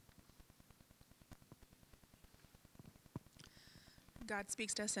God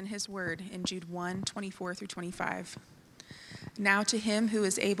speaks to us in his word in Jude 1:24 through 25. Now to him who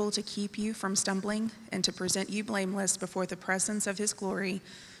is able to keep you from stumbling and to present you blameless before the presence of his glory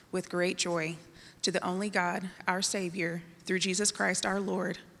with great joy, to the only God, our Savior, through Jesus Christ our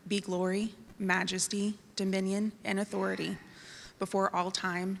Lord, be glory, majesty, dominion, and authority before all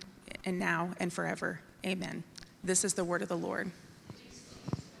time and now and forever. Amen. This is the word of the Lord.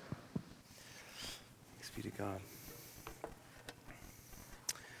 Thanks be to God.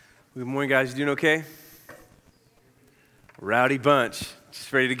 Good morning, guys. You doing okay? Rowdy bunch,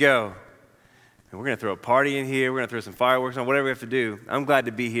 just ready to go. And we're going to throw a party in here. We're going to throw some fireworks on, whatever we have to do. I'm glad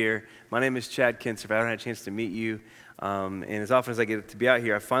to be here. My name is Chad Kinser. If I haven't had a chance to meet you, and as often as I get to be out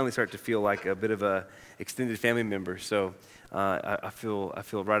here, I finally start to feel like a bit of a extended family member. So I feel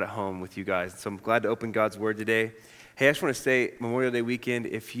right at home with you guys. So I'm glad to open God's Word today. Hey, I just want to say Memorial Day weekend,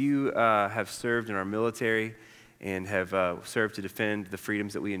 if you have served in our military and have served to defend the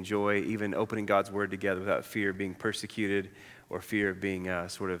freedoms that we enjoy, even opening God's Word together without fear of being persecuted or fear of being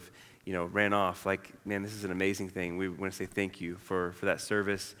ran off. Like, man, this is an amazing thing. We want to say thank you for that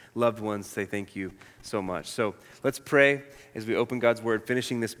service. Loved ones, say thank you so much. So let's pray as we open God's Word,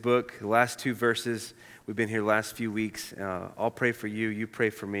 finishing this book, the last two verses. We've been here the last few weeks. I'll pray for you, you pray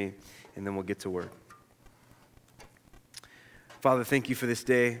for me, and then we'll get to work. Father, thank you for this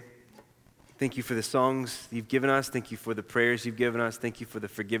day. Thank you for the songs you've given us. Thank you for the prayers you've given us. Thank you for the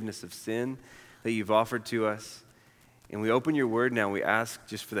forgiveness of sin that you've offered to us. And we open your word now. We ask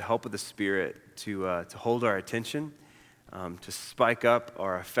just for the help of the Spirit to hold our attention, to spike up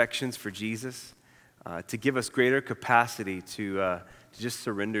our affections for Jesus, to give us greater capacity to just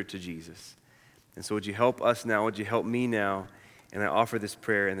surrender to Jesus. And so would you help us now? Would you help me now? And I offer this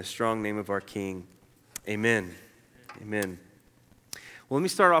prayer in the strong name of our King. Amen. Amen. Well, let me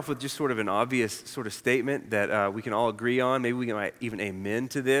start off with just sort of an obvious sort of statement that we can all agree on. Maybe we might even amen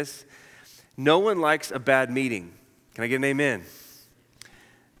to this. No one likes a bad meeting. Can I get an amen?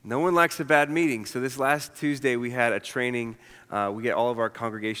 No one likes a bad meeting. So this last Tuesday, we had a training. We get all of our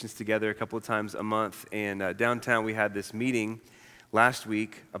congregations together a couple of times a month. And downtown, we had this meeting last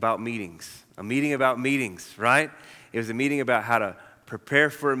week about meetings. A meeting about meetings, right? It was a meeting about how to prepare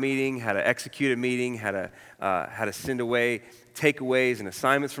for a meeting, how to execute a meeting, how to send away takeaways and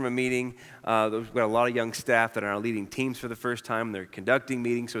assignments from a meeting. We've got a lot of young staff that are leading teams for the first time. They're conducting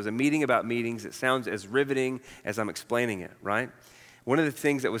meetings. So it was a meeting about meetings. It sounds as riveting as I'm explaining it, right? One of the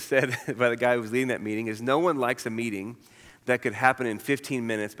things that was said by the guy who was leading that meeting is no one likes a meeting that could happen in 15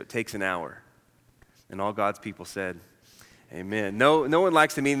 minutes but takes an hour. And all God's people said, amen. No one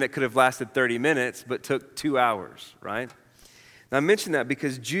likes a meeting that could have lasted 30 minutes but took 2 hours, right? Now, I mention that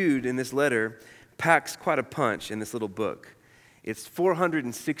because Jude, in this letter, packs quite a punch in this little book. It's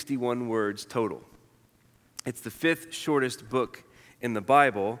 461 words total. It's the fifth shortest book in the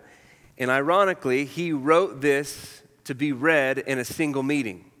Bible. And ironically, he wrote this to be read in a single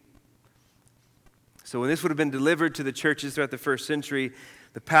meeting. So when this would have been delivered to the churches throughout the first century,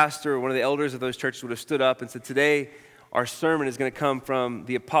 the pastor or one of the elders of those churches would have stood up and said, today our sermon is going to come from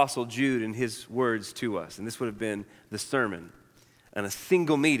the Apostle Jude and his words to us. And this would have been the sermon in a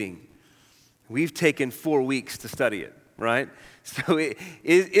single meeting. We've taken 4 weeks to study it, right? So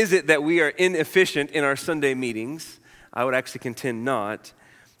is it that we are inefficient in our Sunday meetings? I would actually contend not.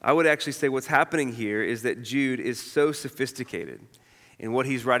 I would actually say what's happening here is that Jude is so sophisticated in what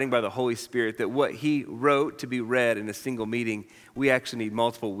he's writing by the Holy Spirit that what he wrote to be read in a single meeting, we actually need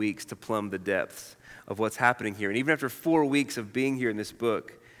multiple weeks to plumb the depths of what's happening here. And even after 4 weeks of being here in this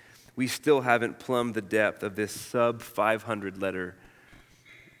book, we still haven't plumbed the depth of this sub-500 letter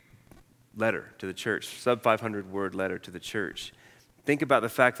to the church, sub-500 word letter to the church. Think about the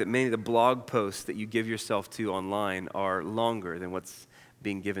fact that many of the blog posts that you give yourself to online are longer than what's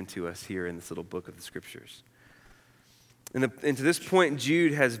being given to us here in this little book of the Scriptures. And to this point,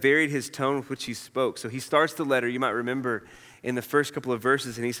 Jude has varied his tone with which he spoke. So he starts the letter, you might remember, in the first couple of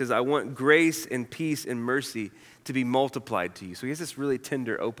verses, and he says, I want grace and peace and mercy to be multiplied to you. So he has this really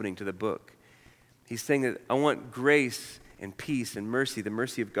tender opening to the book. He's saying that I want grace and peace and mercy, the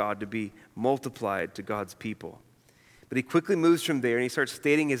mercy of God, to be multiplied to God's people. But he quickly moves from there and he starts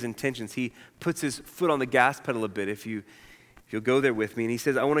stating his intentions. He puts his foot on the gas pedal a bit, if you'll go there with me. And he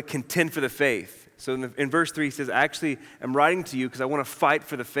says, I want to contend for the faith. So in verse 3, he says, actually, I'm writing to you because I want to fight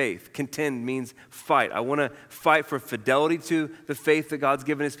for the faith. Contend means fight. I want to fight for fidelity to the faith that God's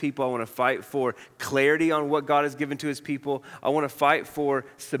given his people. I want to fight for clarity on what God has given to his people. I want to fight for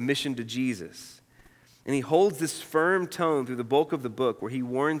submission to Jesus. And he holds this firm tone through the bulk of the book where he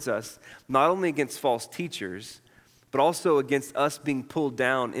warns us not only against false teachers, but also against us being pulled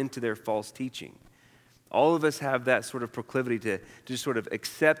down into their false teaching. All of us have that sort of proclivity to just sort of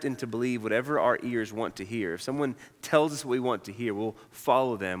accept and to believe whatever our ears want to hear. If someone tells us what we want to hear, we'll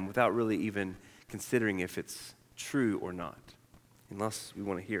follow them without really even considering if it's true or not, unless we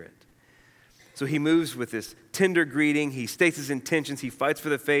want to hear it. So he moves with this tender greeting. He states his intentions. He fights for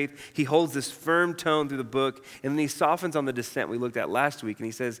the faith. He holds this firm tone through the book. And then he softens on the dissent we looked at last week. And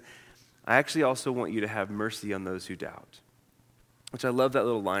he says, I actually also want you to have mercy on those who doubt. Which I love that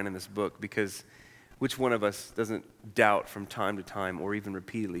little line in this book, because which one of us doesn't doubt from time to time or even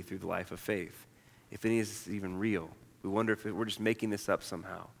repeatedly through the life of faith? If any is even real. We wonder if we're just making this up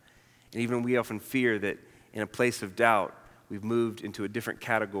somehow. And even we often fear that in a place of doubt, we've moved into a different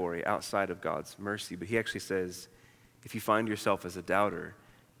category outside of God's mercy. But he actually says, if you find yourself as a doubter,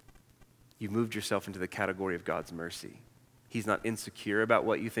 you've moved yourself into the category of God's mercy. He's not insecure about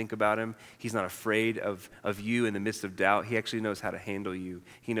what you think about him. He's not afraid of you in the midst of doubt. He actually knows how to handle you.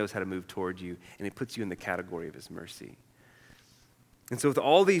 He knows how to move toward you, and he puts you in the category of his mercy. And so with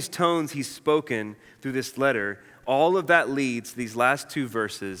all these tones he's spoken through this letter, all of that leads to these last two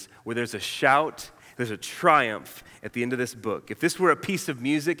verses where there's a shout, there's a triumph at the end of this book. If this were a piece of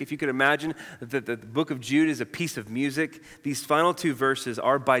music, if you could imagine that the book of Jude is a piece of music, these final two verses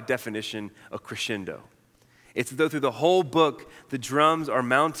are by definition a crescendo. It's as though through the whole book, the drums are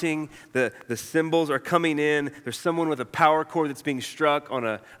mounting, the cymbals are coming in, there's someone with a power chord that's being struck on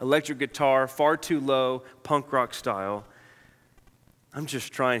an electric guitar, far too low, punk rock style. I'm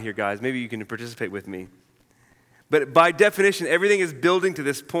just trying here, guys. Maybe you can participate with me. But by definition, everything is building to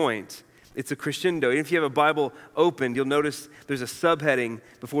this point. It's a crescendo. Even if you have a Bible open, you'll notice there's a subheading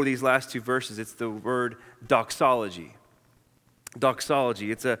before these last two verses. It's the word doxology. Doxology.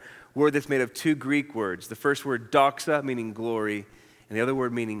 It's a word that's made of two Greek words. The first word, doxa, meaning glory, and the other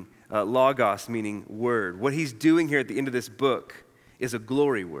word meaning logos, meaning word. What he's doing here at the end of this book is a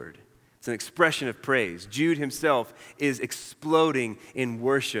glory word. It's an expression of praise. Jude himself is exploding in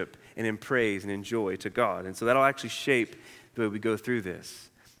worship and in praise and in joy to God. And so that'll actually shape the way we go through this.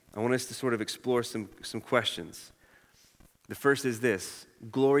 I want us to sort of explore some questions. The first is this: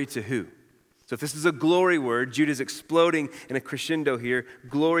 glory to who? So if this is a glory word, Jude is exploding in a crescendo here.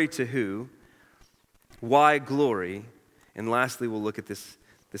 Glory to who? Why glory? And lastly, we'll look at this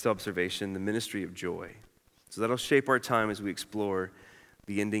observation, the ministry of joy. So that'll shape our time as we explore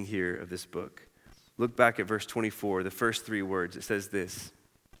the ending here of this book. Look back at verse 24, the first three words. It says this: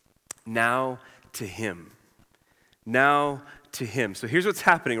 now to him. Now to him. So here's what's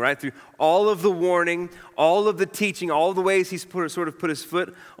happening, right? Through all of the warning, all of the teaching, all of the ways he's sort of put his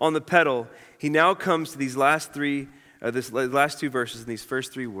foot on the pedal, he now comes to these last two verses and these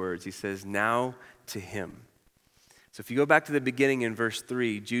first three words. He says, now to him. So if you go back to the beginning in verse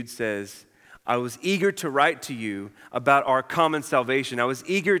 3, Jude says, I was eager to write to you about our common salvation. I was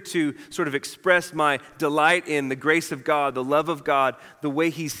eager to sort of express my delight in the grace of God, the love of God, the way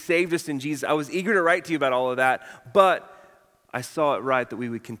he saved us in Jesus. I was eager to write to you about all of that, but I saw it right that we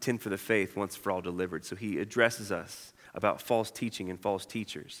would contend for the faith once for all delivered. So he addresses us about false teaching and false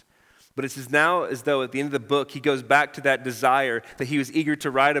teachers. But it's now as though at the end of the book, he goes back to that desire that he was eager to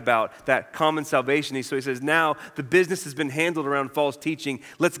write about, that common salvation. So he says, now the business has been handled around false teaching.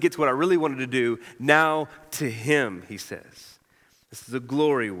 Let's get to what I really wanted to do. Now to him, he says. This is a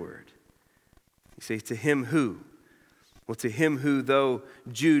glory word. He says, to him who? Well, to him who, though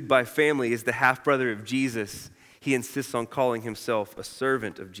Jude by family is the half-brother of Jesus, he insists on calling himself a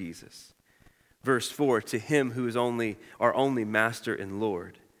servant of Jesus. Verse 4, to him who is our only master and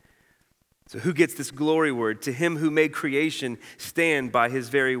Lord. So who gets this glory word? To him who made creation stand by his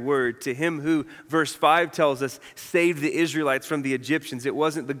very word. To him who, verse 5 tells us, saved the Israelites from the Egyptians. It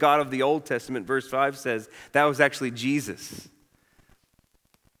wasn't the God of the Old Testament, verse 5 says. That was actually Jesus,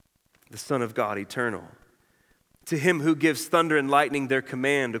 the Son of God, eternal. To him who gives thunder and lightning their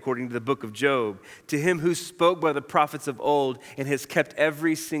command, according to the book of Job. To him who spoke by the prophets of old and has kept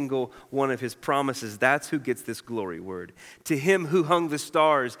every single one of his promises. That's who gets this glory word. To him who hung the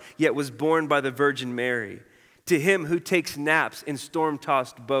stars, yet was born by the Virgin Mary. To him who takes naps in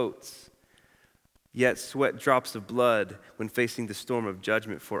storm-tossed boats, yet sweat drops of blood when facing the storm of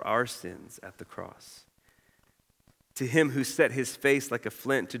judgment for our sins at the cross. To him who set his face like a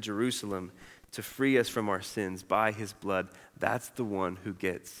flint to Jerusalem, to free us from our sins by his blood. That's the one who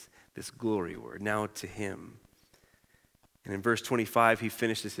gets this glory word. Now to him. And in verse 25, he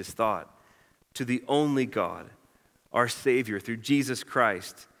finishes his thought. To the only God, our Savior, through Jesus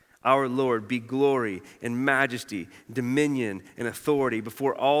Christ, our Lord, be glory and majesty, dominion and authority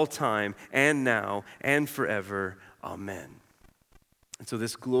before all time and now and forever. Amen. And so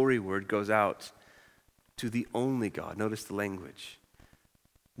this glory word goes out to the only God. Notice the language.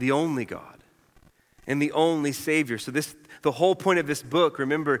 The only God. and the only Savior. So the whole point of this book,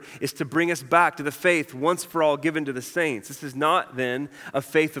 remember, is to bring us back to the faith once for all given to the saints. This is not then a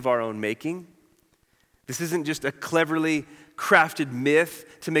faith of our own making. This isn't just a cleverly crafted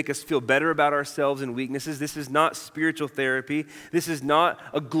myth to make us feel better about ourselves and weaknesses. This is not spiritual therapy. This is not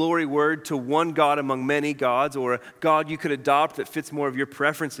a glory word to one God among many gods or a God you could adopt that fits more of your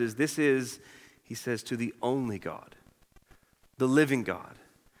preferences. This is, he says, to the only God, the living God,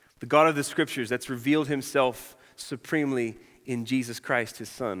 the God of the Scriptures that's revealed himself supremely in Jesus Christ, his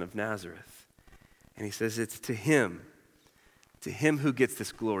Son of Nazareth. And he says it's to him who gets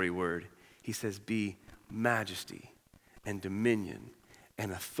this glory word. He says, be majesty and dominion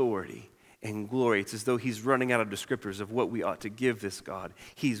and authority and glory. It's as though he's running out of descriptors of what we ought to give this God.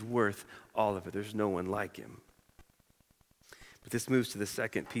 He's worth all of it. There's no one like him. But this moves to the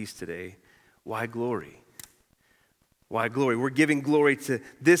second piece today. Why glory? Why glory? We're giving glory to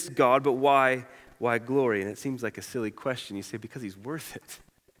this God, but why glory? And it seems like a silly question. You say, because he's worth it.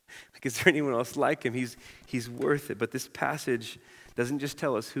 Like, is there anyone else like him? He's worth it. But this passage doesn't just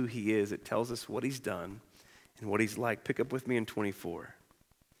tell us who he is, it tells us what he's done and what he's like. Pick up with me in 24.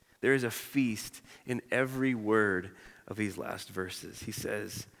 There is a feast in every word of these last verses. He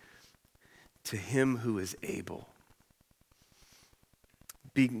says, to him who is able.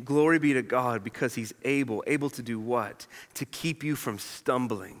 Glory be to God because he's able to do what? To keep you from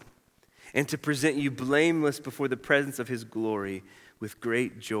stumbling and to present you blameless before the presence of his glory with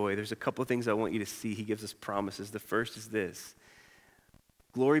great joy. There's a couple of things I want you to see. He gives us promises. The first is this.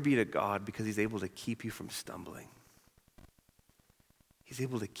 Glory be to God because he's able to keep you from stumbling. He's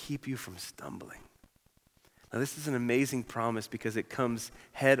able to keep you from stumbling. Now this is an amazing promise because it comes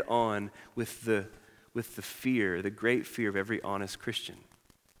head on with the fear, the great fear of every honest Christian.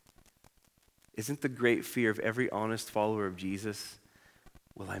 Isn't the great fear of every honest follower of Jesus,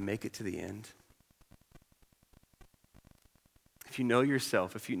 will I make it to the end? If you know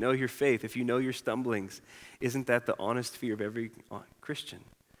yourself, if you know your faith, if you know your stumblings, isn't that the honest fear of every Christian?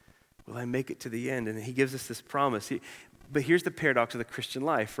 Will I make it to the end? And he gives us this promise. But here's the paradox of the Christian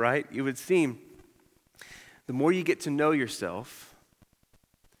life, right? It would seem the more you get to know yourself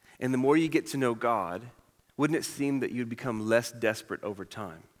and the more you get to know God, wouldn't it seem that you'd become less desperate over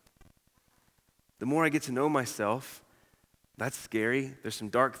time? The more I get to know myself, that's scary. There's some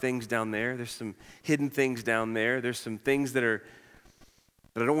dark things down there. There's some hidden things down there. There's some things that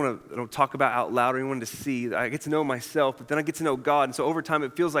I don't talk about out loud or anyone to see. I get to know myself, but then I get to know God. And so over time,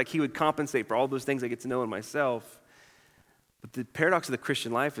 it feels like he would compensate for all those things I get to know in myself. But the paradox of the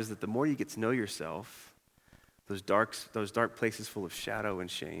Christian life is that the more you get to know yourself, those dark places full of shadow and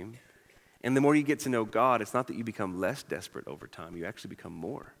shame, and the more you get to know God, it's not that you become less desperate over time. You actually become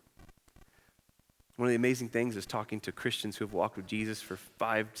more. One of the amazing things is talking to Christians who have walked with Jesus for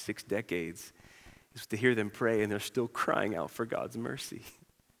 5-6 decades is to hear them pray and they're still crying out for God's mercy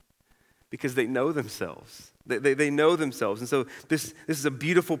because they know themselves. They know themselves. And so this is a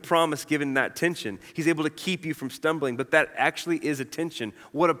beautiful promise given that tension. He's able to keep you from stumbling, but that actually is a tension.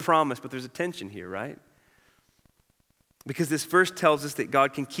 What a promise, but there's a tension here, right? Because this verse tells us that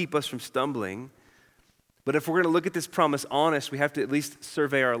God can keep us from stumbling, but if we're going to look at this promise honest, we have to at least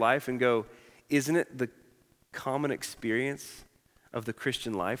survey our life and go, isn't it the common experience of the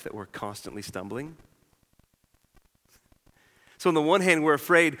Christian life that we're constantly stumbling? So on the one hand, we're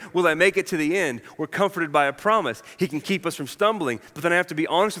afraid, will I make it to the end? We're comforted by a promise. He can keep us from stumbling, but then I have to be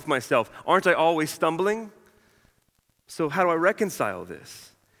honest with myself. Aren't I always stumbling? So how do I reconcile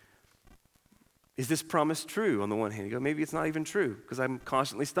this? Is this promise true on the one hand? You go, maybe it's not even true because I'm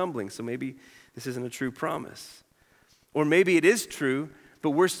constantly stumbling, so maybe this isn't a true promise. Or maybe it is true,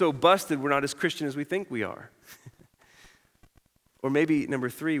 but we're so busted we're not as Christian as we think we are. Or maybe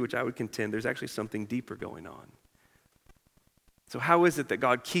number 3, which I would contend, there's actually something deeper going on. So how is it that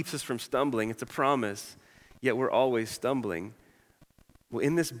God keeps us from stumbling? It's a promise, yet we're always stumbling. Well,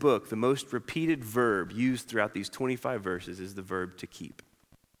 in this book, the most repeated verb used throughout these 25 verses is the verb to keep.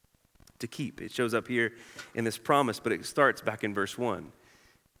 To keep. It shows up here in this promise, but it starts back in verse 1.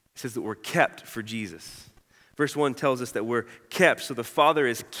 It says that we're kept for Jesus. Verse 1 tells us that we're kept, so the Father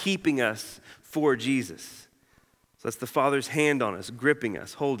is keeping us for Jesus. So that's the Father's hand on us, gripping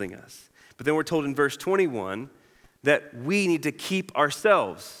us, holding us. But then we're told in verse 21 that we need to keep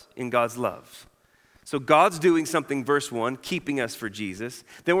ourselves in God's love. So God's doing something, verse 1, keeping us for Jesus.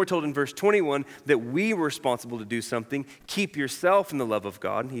 Then we're told in verse 21 that we were responsible to do something, keep yourself in the love of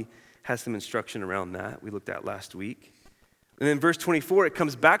God. And he has some instruction around that we looked at last week. And then verse 24, it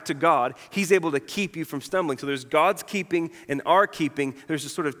comes back to God. He's able to keep you from stumbling. So there's God's keeping and our keeping. There's a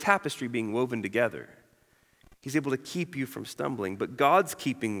sort of tapestry being woven together. He's able to keep you from stumbling. But God's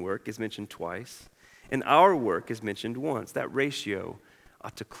keeping work is mentioned twice. and our work is mentioned once. That ratio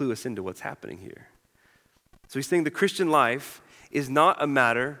ought to clue us into what's happening here. So he's saying the Christian life is not a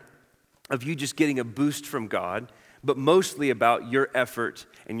matter of you just getting a boost from God, but mostly about your effort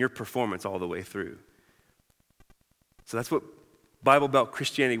and your performance all the way through. So that's what Bible Belt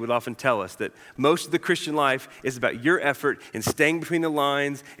Christianity would often tell us, that most of the Christian life is about your effort in staying between the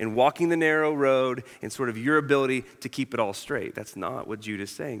lines and walking the narrow road and sort of your ability to keep it all straight. That's not what Jude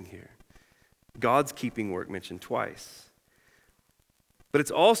is saying here. God's keeping work mentioned twice. But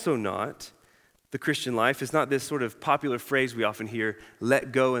it's also not, the Christian life is not this sort of popular phrase we often hear,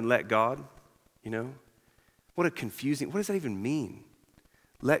 let go and let God, you know? What does that even mean?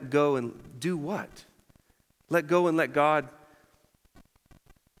 Let go and do what? Let go and let God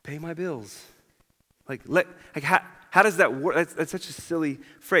pay my bills. How does that work? That's such a silly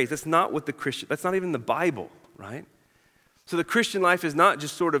phrase. That's not even the Bible, right? So the Christian life is not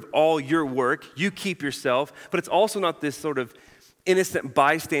just sort of all your work, you keep yourself, but it's also not this sort of innocent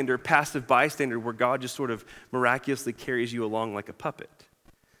bystander, passive bystander where God just sort of miraculously carries you along like a puppet.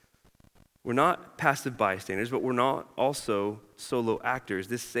 We're not passive bystanders, but we're not also solo actors.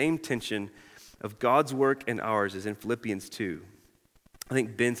 This same tension of God's work and ours is in Philippians 2. I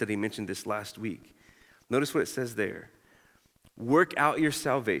think Ben said he mentioned this last week. Notice what it says there. Work out your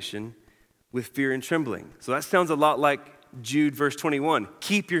salvation with fear and trembling. So that sounds a lot like Jude verse 21.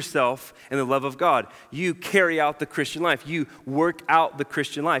 Keep yourself in the love of God. You carry out the Christian life. You work out the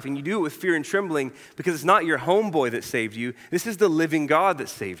Christian life. And you do it with fear and trembling because it's not your homeboy that saved you. This is the living God that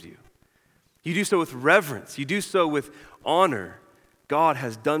saved you. You do so with reverence. You do so with honor. God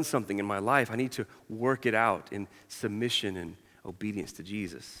has done something in my life. I need to work it out in submission and obedience to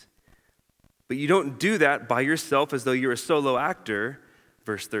Jesus. But you don't do that by yourself as though you're a solo actor,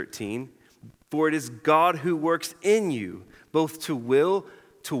 verse 13. For it is God who works in you, both to will,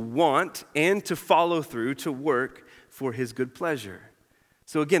 to want, and to follow through, to work for his good pleasure.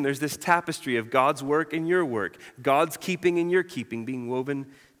 So again, there's this tapestry of God's work and your work, God's keeping and your keeping being woven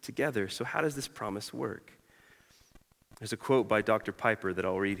together. So how does this promise work? There's a quote by Dr. Piper that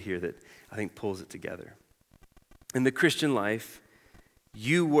I'll read here that I think pulls it together. In the Christian life,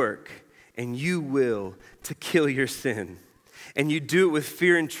 you work and you will to kill your sin. And you do it with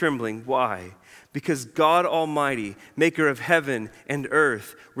fear and trembling. Why? Because God Almighty, maker of heaven and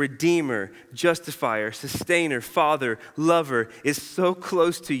earth, redeemer, justifier, sustainer, father, lover, is so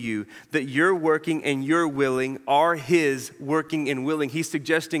close to you that your working and your willing are his working and willing. He's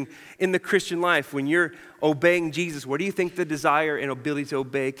suggesting in the Christian life, when you're obeying Jesus, where do you think the desire and ability to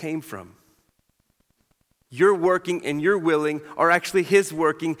obey came from? Your working and your willing are actually his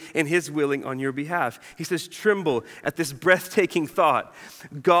working and his willing on your behalf. He says, tremble at this breathtaking thought.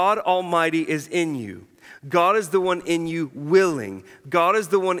 God Almighty is in you. God is the one in you willing. God is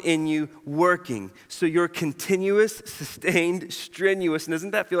the one in you working. So you're continuous, sustained, strenuous. And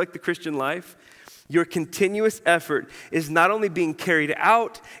doesn't that feel like the Christian life? Your continuous effort is not only being carried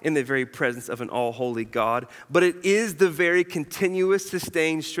out in the very presence of an all-holy God, but it is the very continuous,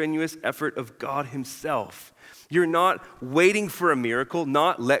 sustained, strenuous effort of God himself. You're not waiting for a miracle,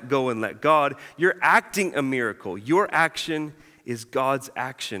 not let go and let God. You're acting a miracle. Your action is God's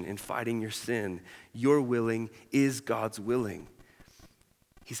action in fighting your sin. Your willing is God's willing.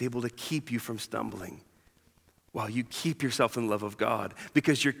 He's able to keep you from stumbling while you keep yourself in the love of God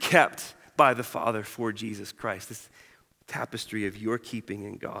because you're kept by the Father for Jesus Christ. This tapestry of your keeping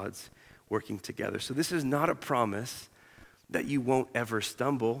and God's working together. So this is not a promise that you won't ever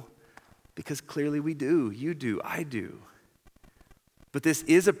stumble, because clearly we do. You do. I do. But this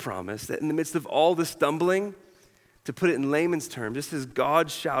is a promise that in the midst of all the stumbling, to put it in layman's terms, this is God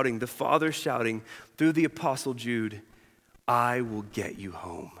shouting, the Father shouting through the Apostle Jude, I will get you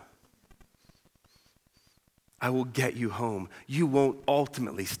home. I will get you home. You won't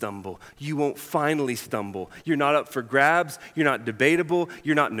ultimately stumble. You won't finally stumble. You're not up for grabs. You're not debatable.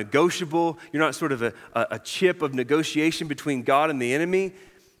 You're not negotiable. You're not sort of a chip of negotiation between God and the enemy.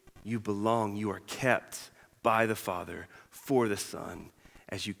 You belong. You are kept by the Father for the Son.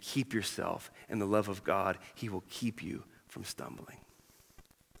 As you keep yourself in the love of God, he will keep you from stumbling.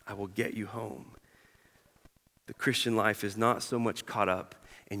 I will get you home. The Christian life is not so much caught up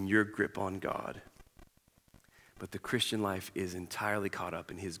in your grip on God, but the Christian life is entirely caught up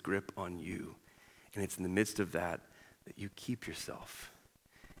in his grip on you. And it's in the midst of that that you keep yourself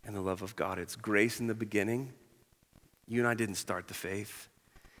in the love of God. It's grace in the beginning. You and I didn't start the faith.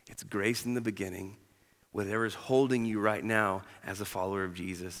 It's grace in the beginning. Whatever is holding you right now as a follower of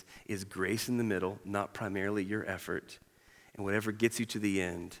Jesus is grace in the middle, not primarily your effort. And whatever gets you to the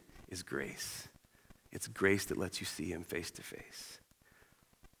end is grace. It's grace that lets you see him face to face.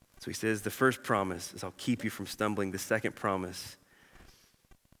 So he says the first promise is I'll keep you from stumbling. The second promise,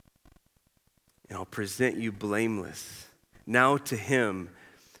 and I'll present you blameless. Now to him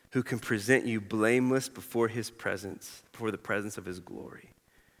who can present you blameless before his presence, before the presence of his glory.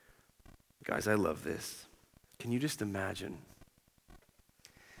 Guys, I love this. Can you just imagine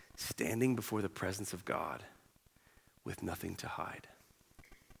standing before the presence of God with nothing to hide?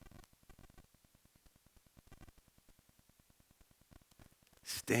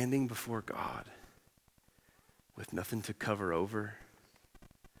 Standing before God with nothing to cover over,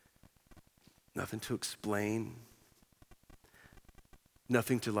 nothing to explain,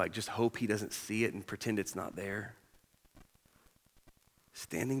 nothing to just hope he doesn't see it and pretend it's not there.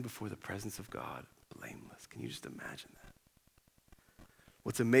 Standing before the presence of God, blameless. Can you just imagine that?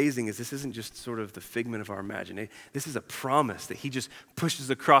 What's amazing is this isn't just sort of the figment of our imagination. This is a promise that he just pushes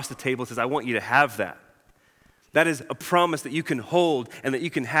across the table and says, I want you to have that. That is a promise that you can hold and that you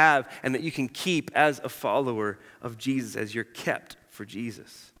can have and that you can keep as a follower of Jesus, as you're kept for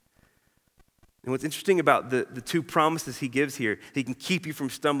Jesus. And what's interesting about the two promises he gives here, he can keep you from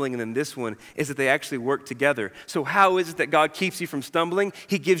stumbling, and then this one, is that they actually work together. So how is it that God keeps you from stumbling?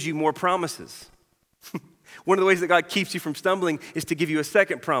 He gives you more promises. One of the ways that God keeps you from stumbling is to give you a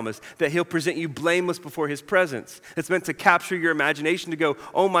second promise, that he'll present you blameless before his presence. It's meant to capture your imagination to go,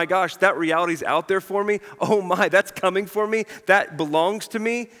 oh my gosh, that reality's out there for me. Oh my, that's coming for me. That belongs to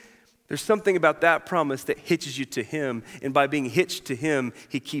me. There's something about that promise that hitches you to him, and by being hitched to him,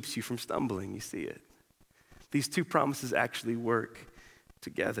 he keeps you from stumbling. You see it. These two promises actually work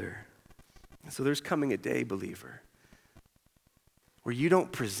together. And so there's coming a day, believer, where you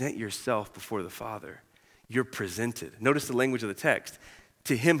don't present yourself before the Father. You're presented. Notice the language of the text.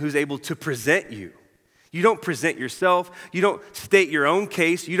 To him who's able to present you. You don't present yourself. You don't state your own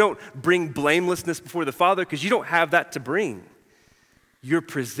case. You don't bring blamelessness before the Father because you don't have that to bring. You're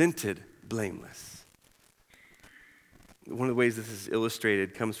presented blameless. One of the ways this is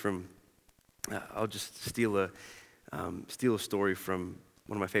illustrated comes from, I'll just steal a story from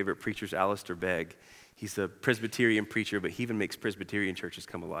one of my favorite preachers, Alistair Begg. He's a Presbyterian preacher, but he even makes Presbyterian churches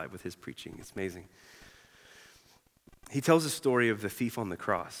come alive with his preaching. It's amazing. He tells a story of the thief on the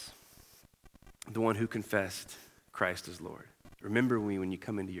cross, the one who confessed Christ as Lord. Remember me when you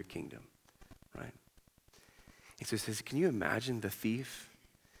come into your kingdom, right? And so he says, can you imagine the thief?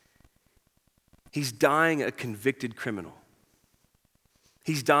 He's dying a convicted criminal.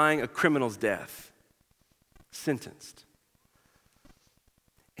 He's dying a criminal's death, sentenced.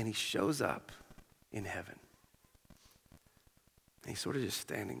 And he shows up in heaven. And he's sort of just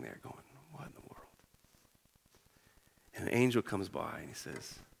standing there going, what in the world? And an angel comes by and he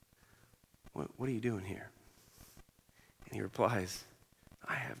says, what are you doing here? And he replies,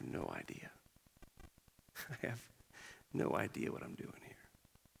 I have no idea. I have no idea what I'm doing here.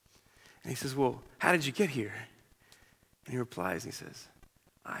 And he says, well, how did you get here? And he replies and he says,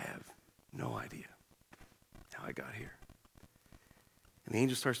 I have no idea how I got here. And the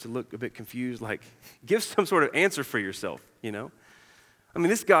angel starts to look a bit confused, like, give some sort of answer for yourself, you know? I mean,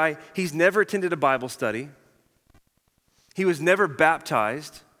 this guy, he's never attended a Bible study. He was never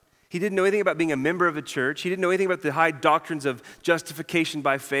baptized. He didn't know anything about being a member of a church. He didn't know anything about the high doctrines of justification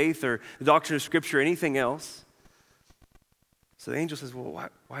by faith or the doctrine of Scripture or anything else. So the angel says, well,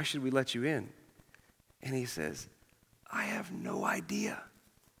 why should we let you in? And he says, I have no idea.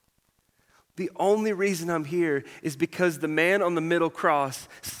 The only reason I'm here is because the man on the middle cross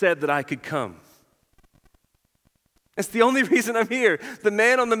said that I could come. That's the only reason I'm here. The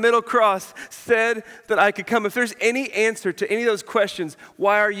man on the middle cross said that I could come. If there's any answer to any of those questions,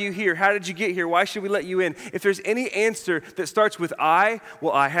 why are you here? How did you get here? Why should we let you in? If there's any answer that starts with I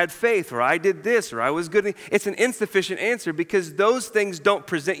had faith, or I did this, or I was good, it's an insufficient answer because those things don't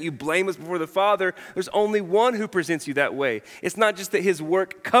present you blameless before the Father. There's only one who presents you that way. It's not just that his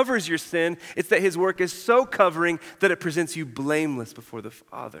work covers your sin, it's that his work is so covering that it presents you blameless before the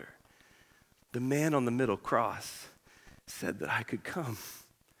Father. The man on the middle cross said that I could come.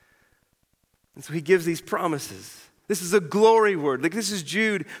 And so he gives these promises. This is a glory word. Like, this is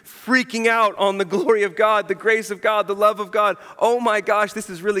Jude freaking out on the glory of God, the grace of God, the love of God. Oh my gosh, this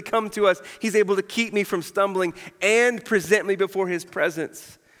has really come to us. He's able to keep me from stumbling and present me before his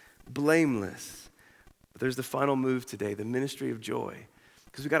presence blameless. But there's the final move today, the ministry of joy.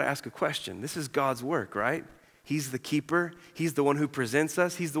 Because we've got to ask a question. This is God's work, right? He's the keeper. He's the one who presents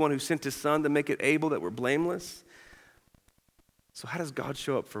us. He's the one who sent his son to make it able that we're blameless. So how does God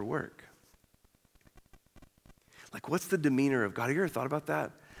show up for work? Like, what's the demeanor of God? Have you ever thought about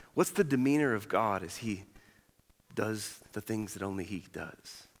that? What's the demeanor of God as he does the things that only he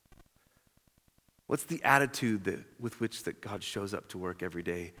does? What's the attitude with which that God shows up to work every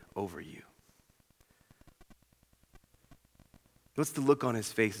day over you? What's the look on his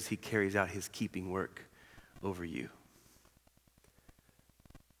face as he carries out his keeping work over you?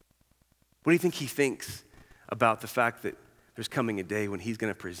 What do you think he thinks about the fact that there's coming a day when he's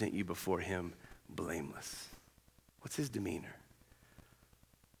going to present you before him blameless? What's his demeanor?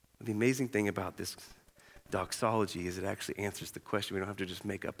 The amazing thing about this doxology is it actually answers the question. We don't have to just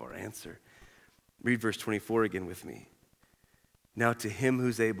make up our answer. Read verse 24 again with me. Now to him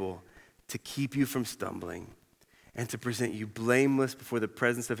who's able to keep you from stumbling and to present you blameless before the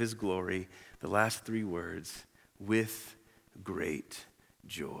presence of his glory, the last three words, with great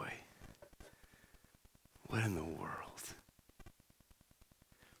joy. What in the world?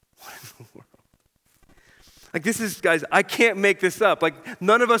 What in the world? Like this is, guys, I can't make this up. Like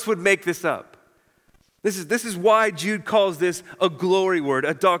none of us would make this up. This is why Jude calls this a glory word,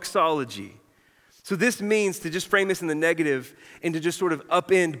 a doxology. So this means, to just frame this in the negative and to just sort of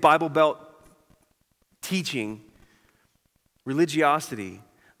upend Bible Belt teaching, religiosity,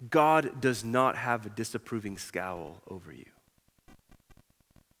 God does not have a disapproving scowl over you.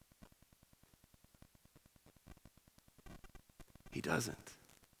 He doesn't.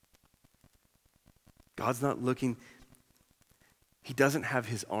 God's not looking, he doesn't have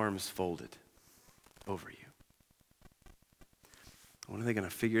his arms folded over you. When are they going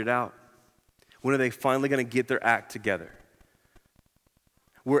to figure it out? When are they finally going to get their act together?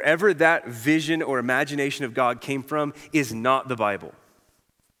 Wherever that vision or imagination of God came from is not the Bible.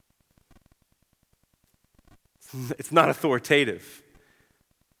 It's not authoritative.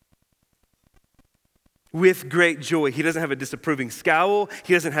 With great joy. He doesn't have a disapproving scowl.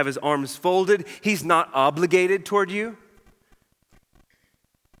 He doesn't have his arms folded. He's not obligated toward you.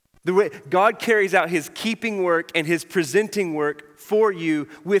 The way God carries out his keeping work and his presenting work for you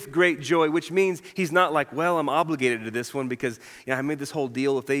with great joy, which means he's not like, well, I'm obligated to this one because I made this whole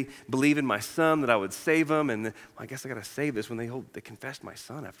deal. If they believe in my son, that I would save them, and I guess I got to save this when they confessed my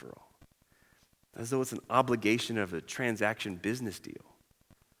son after all. As though it's an obligation of a transaction business deal.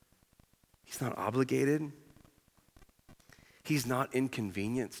 He's not obligated. He's not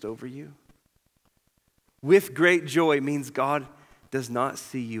inconvenienced over you. With great joy means God does not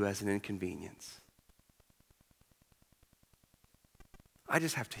see you as an inconvenience. I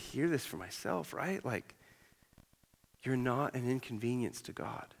just have to hear this for myself, right? Like, you're not an inconvenience to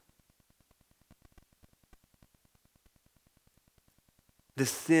God. The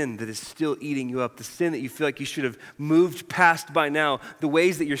sin that is still eating you up, the sin that you feel like you should have moved past by now, the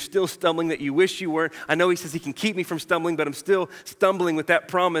ways that you're still stumbling that you wish you weren't. I know he says he can keep me from stumbling, but I'm still stumbling with that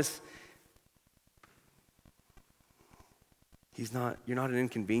promise. You're not an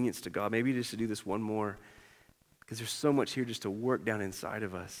inconvenience to God. Maybe just to do this one more, because there's so much here just to work down inside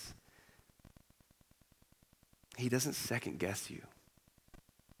of us. He doesn't second guess you.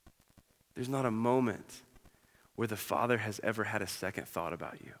 There's not a moment where the Father has ever had a second thought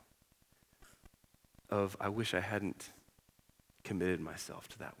about you of, I wish I hadn't committed myself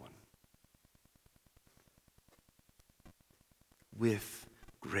to that one. With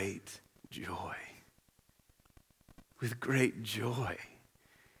great joy. With great joy,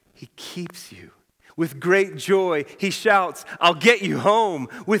 he keeps you. With great joy, he shouts, I'll get you home.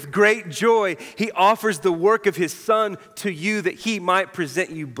 With great joy, he offers the work of his son to you that he might present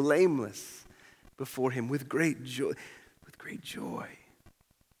you blameless before him. With great joy. With great joy.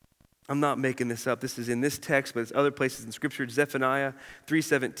 I'm not making this up. This is in this text, but it's other places in Scripture. Zephaniah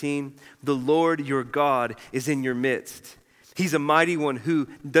 3:17. The Lord your God is in your midst. He's a mighty one who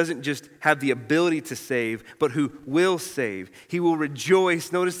doesn't just have the ability to save, but who will save. He will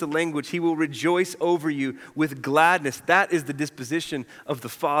rejoice. Notice the language. He will rejoice over you with gladness. That is the disposition of the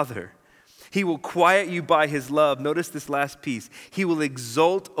Father. He will quiet you by his love. Notice this last piece. He will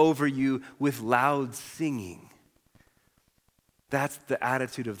exult over you with loud singing. That's the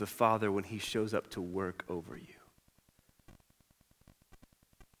attitude of the Father when he shows up to work over you.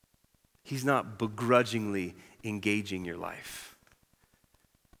 He's not begrudgingly engaging your life,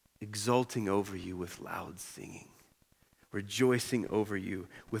 exulting over you with loud singing, rejoicing over you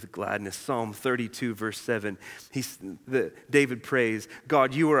with gladness. Psalm 32, verse 7, David prays,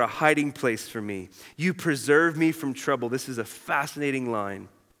 God, you are a hiding place for me. You preserve me from trouble. This is a fascinating line.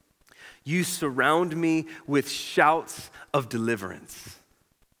 You surround me with shouts of deliverance.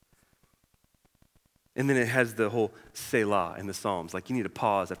 And then it has the whole Selah in the Psalms. Like, you need to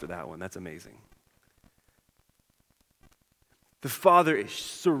pause after that one. That's amazing. The Father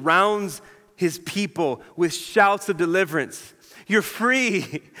surrounds his people with shouts of deliverance. You're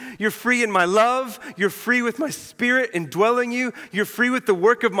free. You're free in my love. You're free with my spirit indwelling you. You're free with the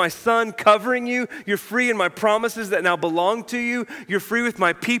work of my Son covering you. You're free in my promises that now belong to you. You're free with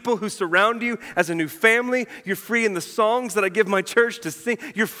my people who surround you as a new family. You're free in the songs that I give my church to sing.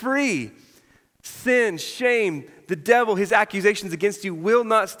 You're free. Sin, shame, the devil, his accusations against you will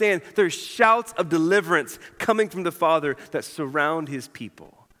not stand. There's shouts of deliverance coming from the Father that surround his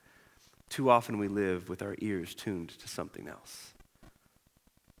people. Too often we live with our ears tuned to something else.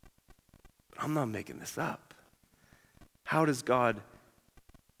 But I'm not making this up. How does God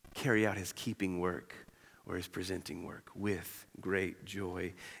carry out his keeping work or his presenting work? With great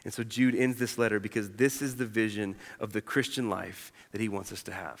joy. And so Jude ends this letter because this is the vision of the Christian life that he wants us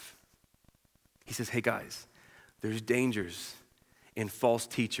to have. He says, hey guys, there's dangers in false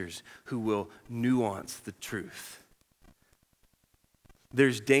teachers who will nuance the truth.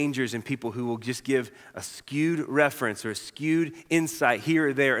 There's dangers in people who will just give a skewed reference or a skewed insight here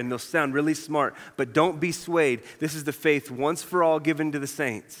or there, and they'll sound really smart, but don't be swayed. This is the faith once for all given to the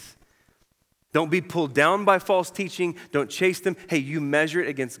saints. Don't be pulled down by false teaching. Don't chase them. Hey, you measure it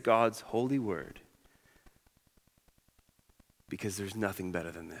against God's holy word, because there's nothing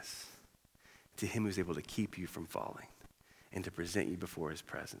better than this. To him who's able to keep you from falling and to present you before his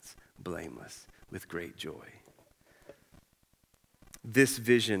presence, blameless, with great joy. This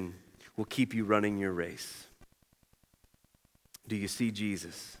vision will keep you running your race. Do you see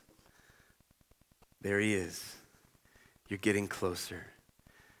Jesus? There he is. You're getting closer.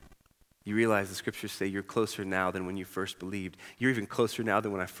 You realize the scriptures say you're closer now than when you first believed. You're even closer now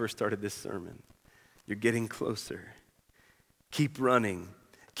than when I first started this sermon. You're getting closer. Keep running.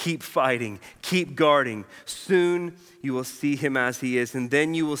 Keep fighting, keep guarding. Soon you will see him as he is, and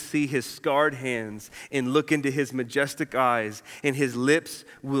then you will see his scarred hands and look into his majestic eyes, and his lips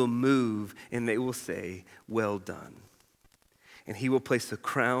will move, and they will say, well done. And he will place a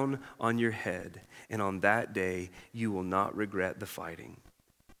crown on your head, and on that day you will not regret the fighting.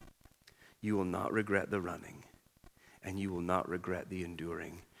 You will not regret the running, and you will not regret the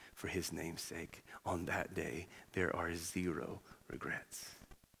enduring for his name's sake. On that day there are 0 regrets.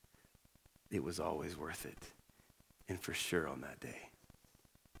 It was always worth it, and for sure on that day.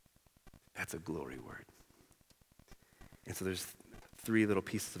 That's a glory word. And so there's 3 little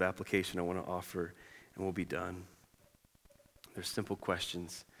pieces of application I want to offer, and we'll be done. They're simple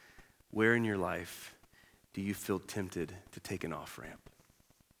questions. Where in your life do you feel tempted to take an off-ramp?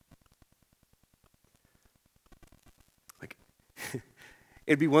 Like,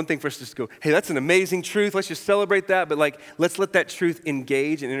 it'd be one thing for us to just go, hey, that's an amazing truth. Let's just celebrate that. But let's let that truth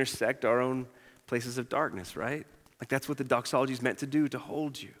engage and intersect our own places of darkness, right? That's what the doxology is meant to do, to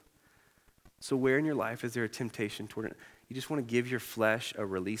hold you. So where in your life is there a temptation toward it? You just want to give your flesh a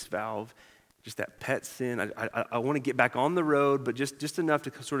release valve, just that pet sin. I want to get back on the road, but just enough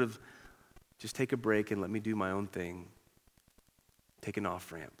to sort of just take a break and let me do my own thing. Take an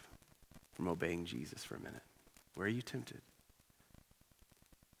off-ramp from obeying Jesus for a minute. Where are you tempted?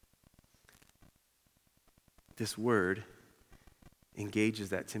 This word engages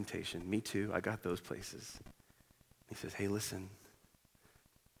that temptation. Me too, I got those places. He says, hey, listen,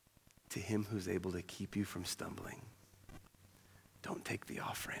 to him who's able to keep you from stumbling, don't take the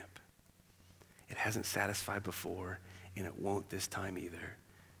off-ramp. It hasn't satisfied before, and it won't this time either.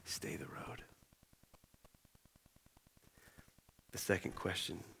 Stay the road. The second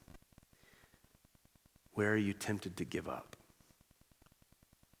question, where are you tempted to give up?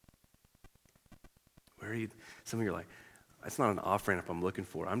 Where are you? Some of you are like, that's not an off-ramp I'm looking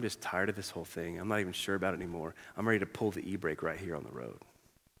for. I'm just tired of this whole thing. I'm not even sure about it anymore. I'm ready to pull the e-brake right here on the road.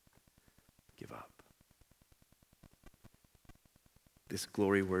 Give up. This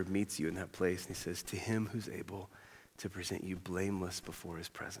glory word meets you in that place, and he says, to him who's able to present you blameless before his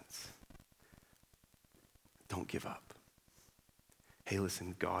presence. Don't give up. Hey,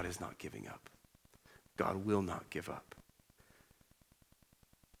 listen, God is not giving up. God will not give up.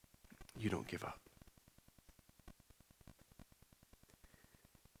 You don't give up.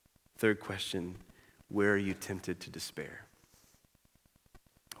 Third question, where are you tempted to despair?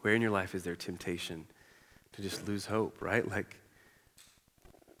 Where in your life is there temptation to just lose hope, right?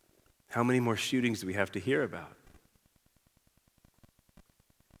 How many more shootings do we have to hear about?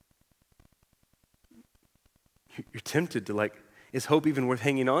 You're tempted to is hope even worth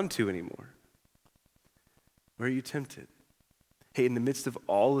hanging on to anymore? Where are you tempted? Hey, in the midst of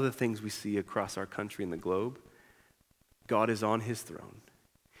all of the things we see across our country and the globe, God is on his throne.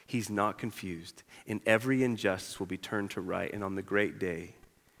 He's not confused, and every injustice will be turned to right, and on the great day,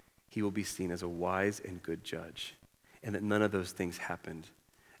 he will be seen as a wise and good judge, and that none of those things happened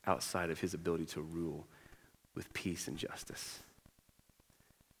outside of his ability to rule with peace and justice.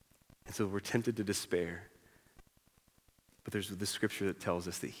 And so we're tempted to despair. But there's the scripture that tells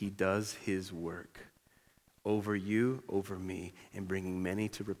us that he does his work over you, over me, in bringing many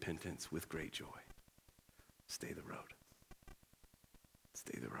to repentance with great joy. Stay the road.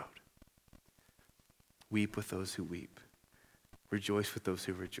 Stay the road. Weep with those who weep. Rejoice with those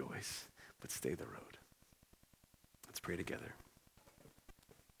who rejoice, but stay the road. Let's pray together.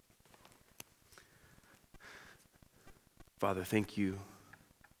 Father, thank you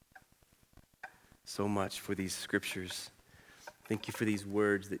so much for these scriptures. Thank you for these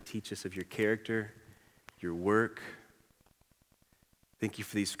words that teach us of your character, your work. Thank you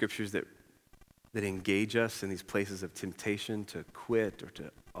for these scriptures that engage us in these places of temptation to quit or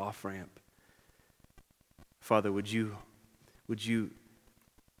to off-ramp. Father, would you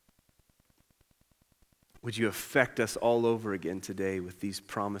affect us all over again today with these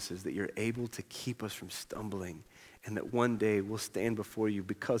promises that you're able to keep us from stumbling, and that one day we'll stand before you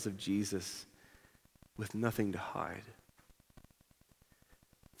because of Jesus with nothing to hide.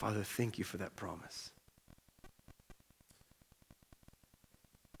 Father, thank you for that promise.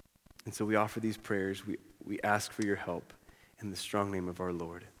 And so we offer these prayers. We ask for your help in the strong name of our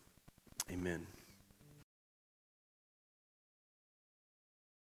Lord. Amen.